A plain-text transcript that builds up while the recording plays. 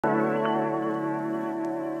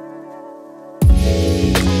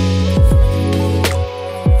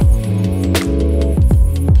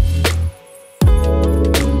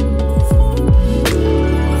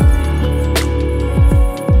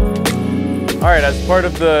All right, as part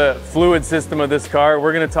of the fluid system of this car,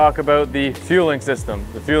 we're going to talk about the fueling system.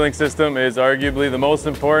 The fueling system is arguably the most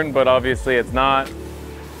important, but obviously it's not,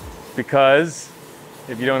 because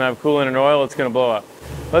if you don't have coolant and oil, it's going to blow up.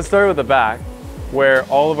 Let's start with the back, where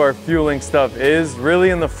all of our fueling stuff is.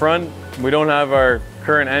 Really in the front, we don't have our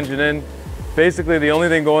current engine in. Basically, the only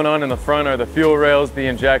thing going on in the front are the fuel rails, the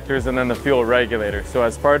injectors, and then the fuel regulator. So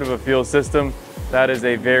as part of a fuel system, that is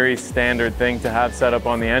a very standard thing to have set up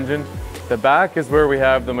on the engine. The back is where we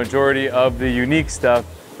have the majority of the unique stuff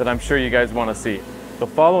that I'm sure you guys want to see. So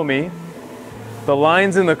follow me. The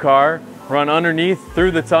lines in the car run underneath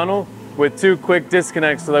through the tunnel with two quick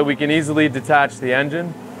disconnects so that we can easily detach the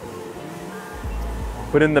engine.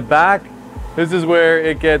 But in the back, this is where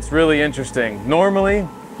it gets really interesting. Normally,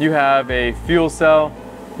 you have a fuel cell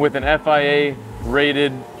with an FIA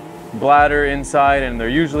rated bladder inside, and they're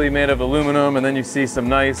usually made of aluminum, and then you see some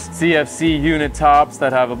nice CFC unit tops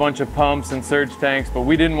that have a bunch of pumps and surge tanks, but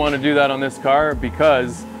we didn't want to do that on this car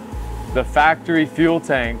because the factory fuel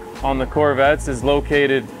tank on the Corvettes is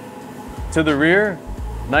located to the rear,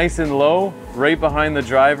 nice and low, right behind the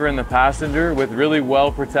driver and the passenger, with really well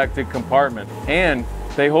protected compartment, and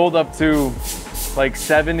they hold up to like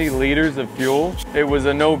 70 liters of fuel. It was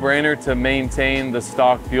a no-brainer to maintain the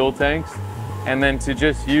stock fuel tanks and then to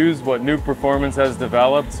just use what Nuke Performance has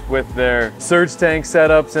developed with their surge tank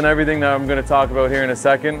setups and everything that I'm going to talk about here in a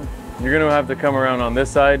second. You're going to have to come around on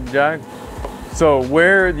this side, Jack. So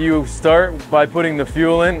where you start by putting the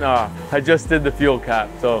fuel in, I just did the fuel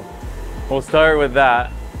cap. So we'll start with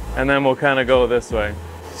that and then we'll kind of go this way.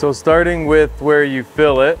 So starting with where you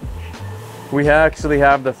fill it, we actually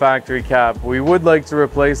have the factory cap. We would like to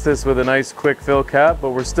replace this with a nice quick fill cap,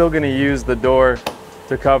 but we're still going to use the door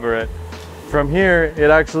to cover it. From here,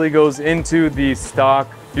 it actually goes into the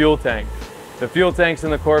stock fuel tank. The fuel tanks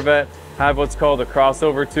in the Corvette have what's called a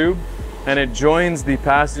crossover tube, and it joins the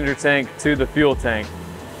passenger tank to the fuel tank.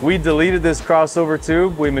 We deleted this crossover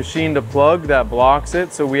tube. We machined a plug that blocks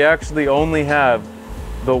it, so we actually only have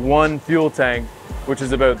the one fuel tank, which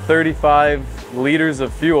is about 35 liters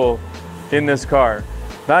of fuel in this car.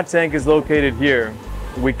 That tank is located here.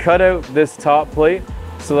 We cut out this top plate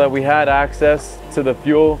so that we had access to the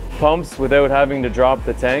fuel pumps without having to drop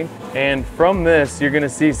the tank. And from this, you're gonna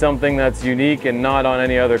see something that's unique and not on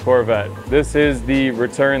any other Corvette. This is the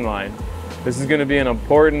return line. This is gonna be an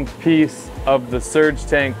important piece of the surge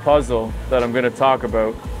tank puzzle that I'm gonna talk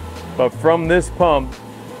about. But from this pump,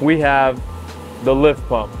 we have the lift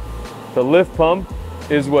pump. The lift pump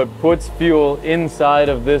is what puts fuel inside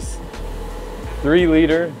of this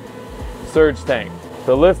 3-liter surge tank.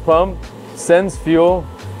 The lift pump sends fuel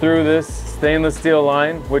through this stainless steel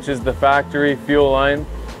line, which is the factory fuel line,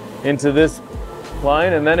 into this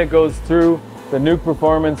line, and then it goes through the Nuke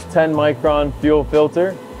Performance 10 micron fuel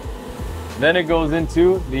filter. Then it goes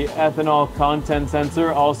into the ethanol content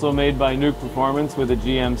sensor, also made by Nuke Performance with a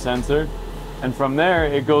GM sensor. And from there,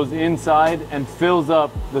 it goes inside and fills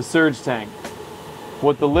up the surge tank.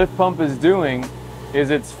 What the lift pump is doing is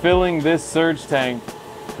it's filling this surge tank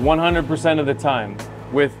 100% of the time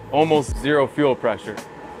with almost zero fuel pressure.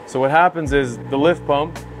 So what happens is the lift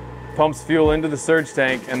pump pumps fuel into the surge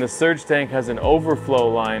tank, and the surge tank has an overflow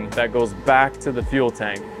line that goes back to the fuel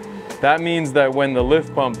tank. That means that when the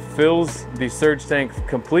lift pump fills the surge tank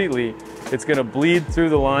completely, it's going to bleed through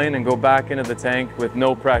the line and go back into the tank with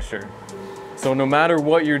no pressure. So no matter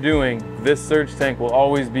what you're doing, this surge tank will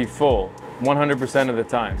always be full 100% of the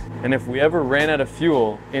time. And if we ever ran out of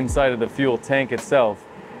fuel inside of the fuel tank itself,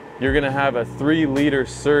 you're gonna have a 3-liter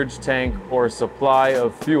surge tank or supply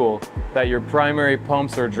of fuel that your primary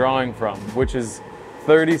pumps are drawing from, which is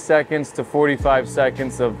 30 seconds to 45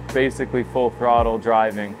 seconds of basically full throttle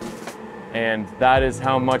driving. And that is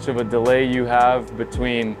how much of a delay you have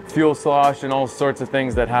between fuel slosh and all sorts of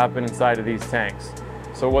things that happen inside of these tanks.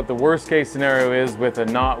 So what the worst case scenario is with a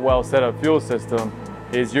not well set up fuel system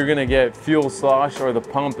is you're gonna get fuel slosh, or the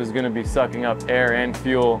pump is gonna be sucking up air and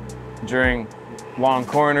fuel during long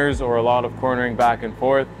corners or a lot of cornering back and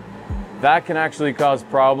forth. That can actually cause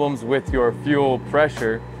problems with your fuel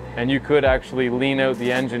pressure, and you could actually lean out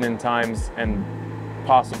the engine in times and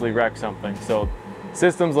possibly wreck something. So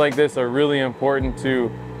systems like this are really important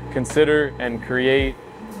to consider and create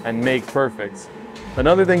and make perfect.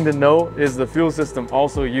 Another thing to note is the fuel system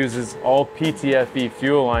also uses all PTFE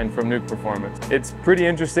fuel line from Nuke Performance. It's pretty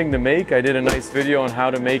interesting to make. I did a nice video on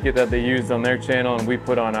how to make it that they used on their channel and we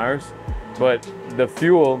put on ours. But the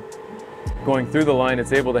fuel going through the line,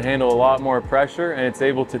 it's able to handle a lot more pressure and it's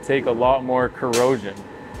able to take a lot more corrosion.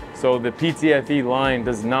 So the PTFE line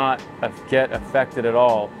does not get affected at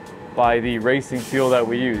all by the racing fuel that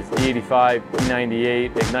we use. E85,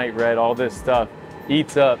 E98, Ignite Red, all this stuff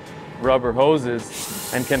eats up rubber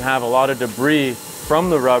hoses and can have a lot of debris from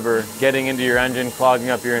the rubber getting into your engine, clogging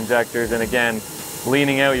up your injectors, and again,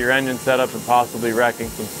 leaning out your engine setup and possibly wrecking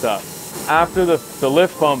some stuff. After the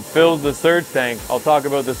lift pump fills the surge tank, I'll talk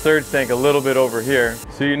about the surge tank a little bit over here.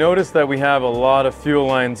 So you notice that we have a lot of fuel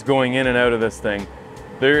lines going in and out of this thing.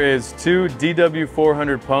 There is 2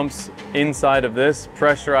 DW400 pumps inside of this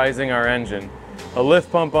pressurizing our engine. A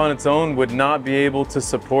lift pump on its own would not be able to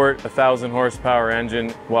support a 1,000 horsepower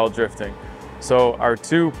engine while drifting. So our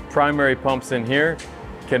 2 primary pumps in here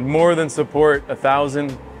can more than support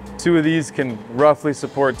 1,000. 2 of these can roughly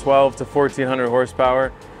support 12 to 1,400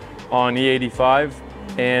 horsepower on E85.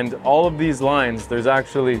 And all of these lines, there's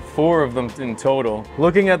actually 4 of them in total.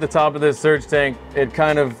 Looking at the top of this surge tank, it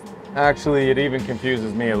even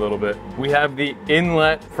confuses me a little bit. We have the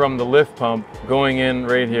inlet from the lift pump going in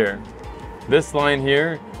right here. This line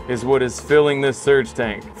here is what is filling this surge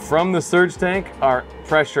tank. From the surge tank, our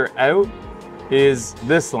pressure out is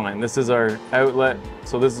this line. This is our outlet.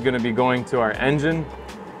 So this is going to be going to our engine.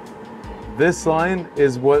 This line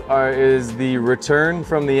is is the return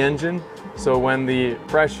from the engine. So when the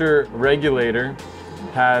pressure regulator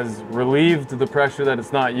has relieved the pressure that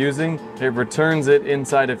it's not using, it returns it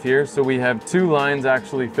inside of here. So we have 2 lines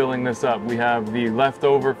actually filling this up. We have the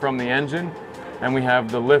leftover from the engine and we have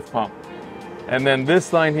the lift pump. And then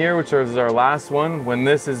this line here, which is our last one, when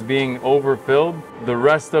this is being overfilled, the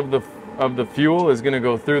rest of the fuel is going to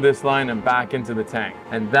go through this line and back into the tank.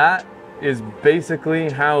 And that is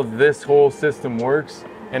basically how this whole system works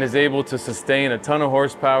and is able to sustain a ton of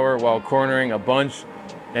horsepower while cornering a bunch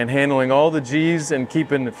and handling all the G's and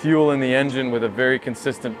keeping the fuel in the engine with a very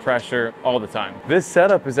consistent pressure all the time. This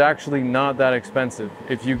setup is actually not that expensive.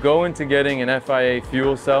 If you go into getting an FIA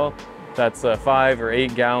fuel cell, that's a 5 or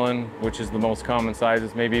 8 gallon, which is the most common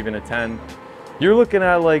sizes, maybe even a 10. You're looking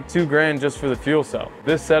at like $2 grand just for the fuel cell.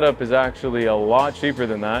 This setup is actually a lot cheaper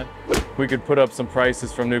than that. We could put up some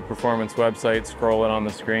prices from Nuke Performance website, scroll it on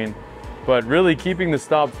the screen. But really keeping the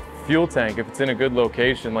stopped fuel tank, if it's in a good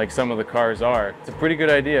location like some of the cars are, it's a pretty good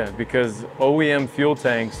idea because OEM fuel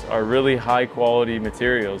tanks are really high quality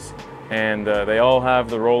materials. And they all have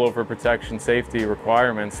the rollover protection safety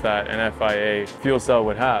requirements that an FIA fuel cell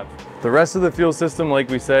would have. The rest of the fuel system, like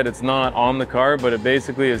we said, it's not on the car, but it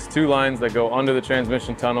basically is 2 lines that go under the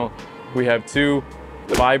transmission tunnel. We have 2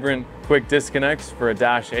 vibrant quick disconnects for a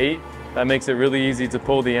Dash 8. That makes it really easy to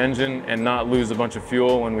pull the engine and not lose a bunch of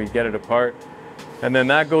fuel when we get it apart. And then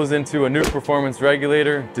that goes into a Nuke Performance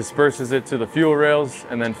regulator, disperses it to the fuel rails,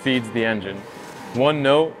 and then feeds the engine. One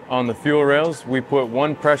note on the fuel rails, we put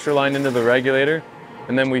 1 pressure line into the regulator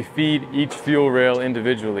and then we feed each fuel rail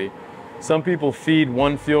individually. Some people feed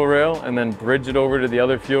 1 fuel rail and then bridge it over to the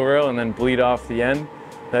other fuel rail and then bleed off the end.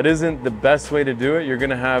 That isn't the best way to do it. You're going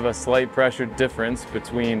to have a slight pressure difference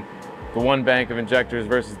between the one bank of injectors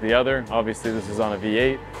versus the other. Obviously this is on a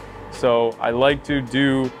V8. So I like to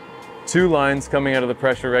do 2 lines coming out of the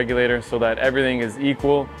pressure regulator so that everything is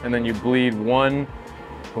equal, and then you bleed 1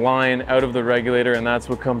 line out of the regulator, and that's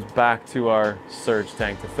what comes back to our surge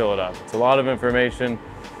tank to fill it up. It's a lot of information.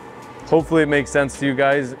 Hopefully it makes sense to you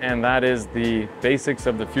guys, and that is the basics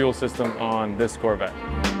of the fuel system on this Corvette.